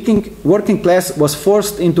 Generally speaking, working class was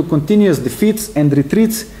forced into continuous defeats and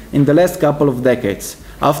retreats in the last couple of decades,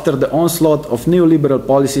 after the onslaught of neoliberal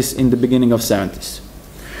policies in the beginning of the 70s.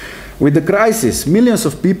 With the crisis, millions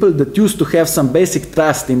of people that used to have some basic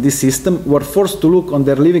trust in this system were forced to look on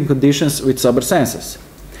their living conditions with sober senses.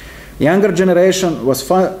 Younger generation was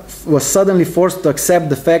suddenly forced to accept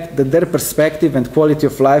the fact that their perspective and quality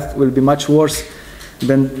of life will be much worse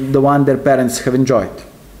than the one their parents have enjoyed.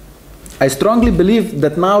 I strongly believe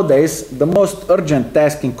that nowadays the most urgent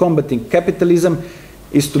task in combating capitalism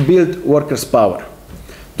is to build workers' power,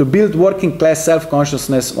 to build working class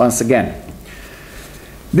self-consciousness once again.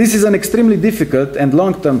 This is an extremely difficult and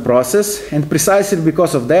long-term process, and precisely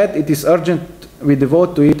because of that, it is urgent we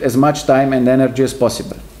devote to it as much time and energy as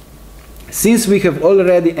possible. Since we have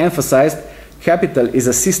already emphasized capital is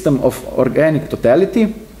a system of organic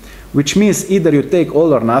totality, which means either you take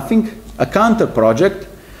all or nothing, a counter-project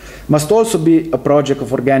must also be a project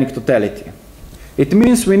of organic totality. It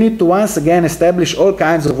means we need to once again establish all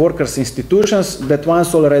kinds of workers' institutions that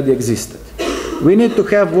once already existed. We need to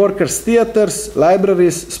have workers' theaters,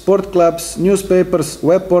 libraries, sport clubs, newspapers,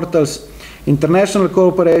 web portals, international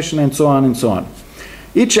cooperation, and so on and so on.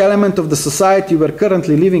 Each element of the society we're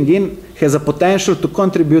currently living in has a potential to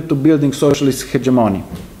contribute to building socialist hegemony.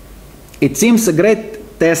 It seems a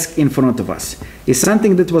great task in front of us. It's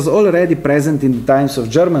something that was already present in the times of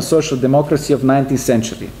German social democracy of 19th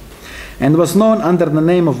century and was known under the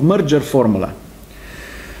name of merger formula.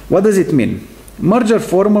 What does it mean? Merger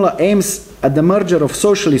formula aims at the merger of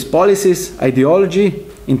socialist policies, ideology,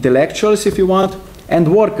 intellectuals if you want, and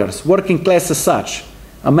workers, working class as such,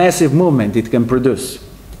 a massive movement it can produce.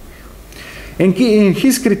 In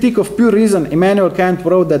his critique of pure reason, Immanuel Kant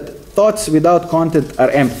wrote that thoughts without content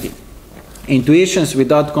are empty. Intuitions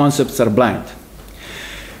without concepts are blind.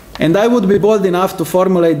 And I would be bold enough to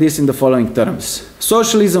formulate this in the following terms.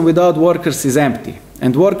 Socialism without workers is empty,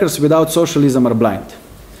 and workers without socialism are blind.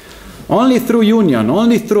 Only through union,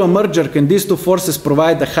 only through a merger can these two forces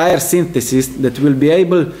provide a higher synthesis that will be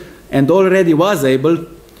able, and already was able,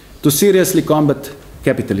 to seriously combat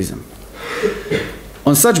capitalism.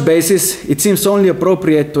 On such basis, it seems only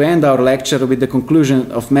appropriate to end our lecture with the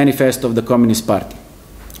conclusion of Manifesto of the Communist Party.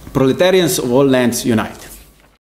 Proletarians of all lands unite.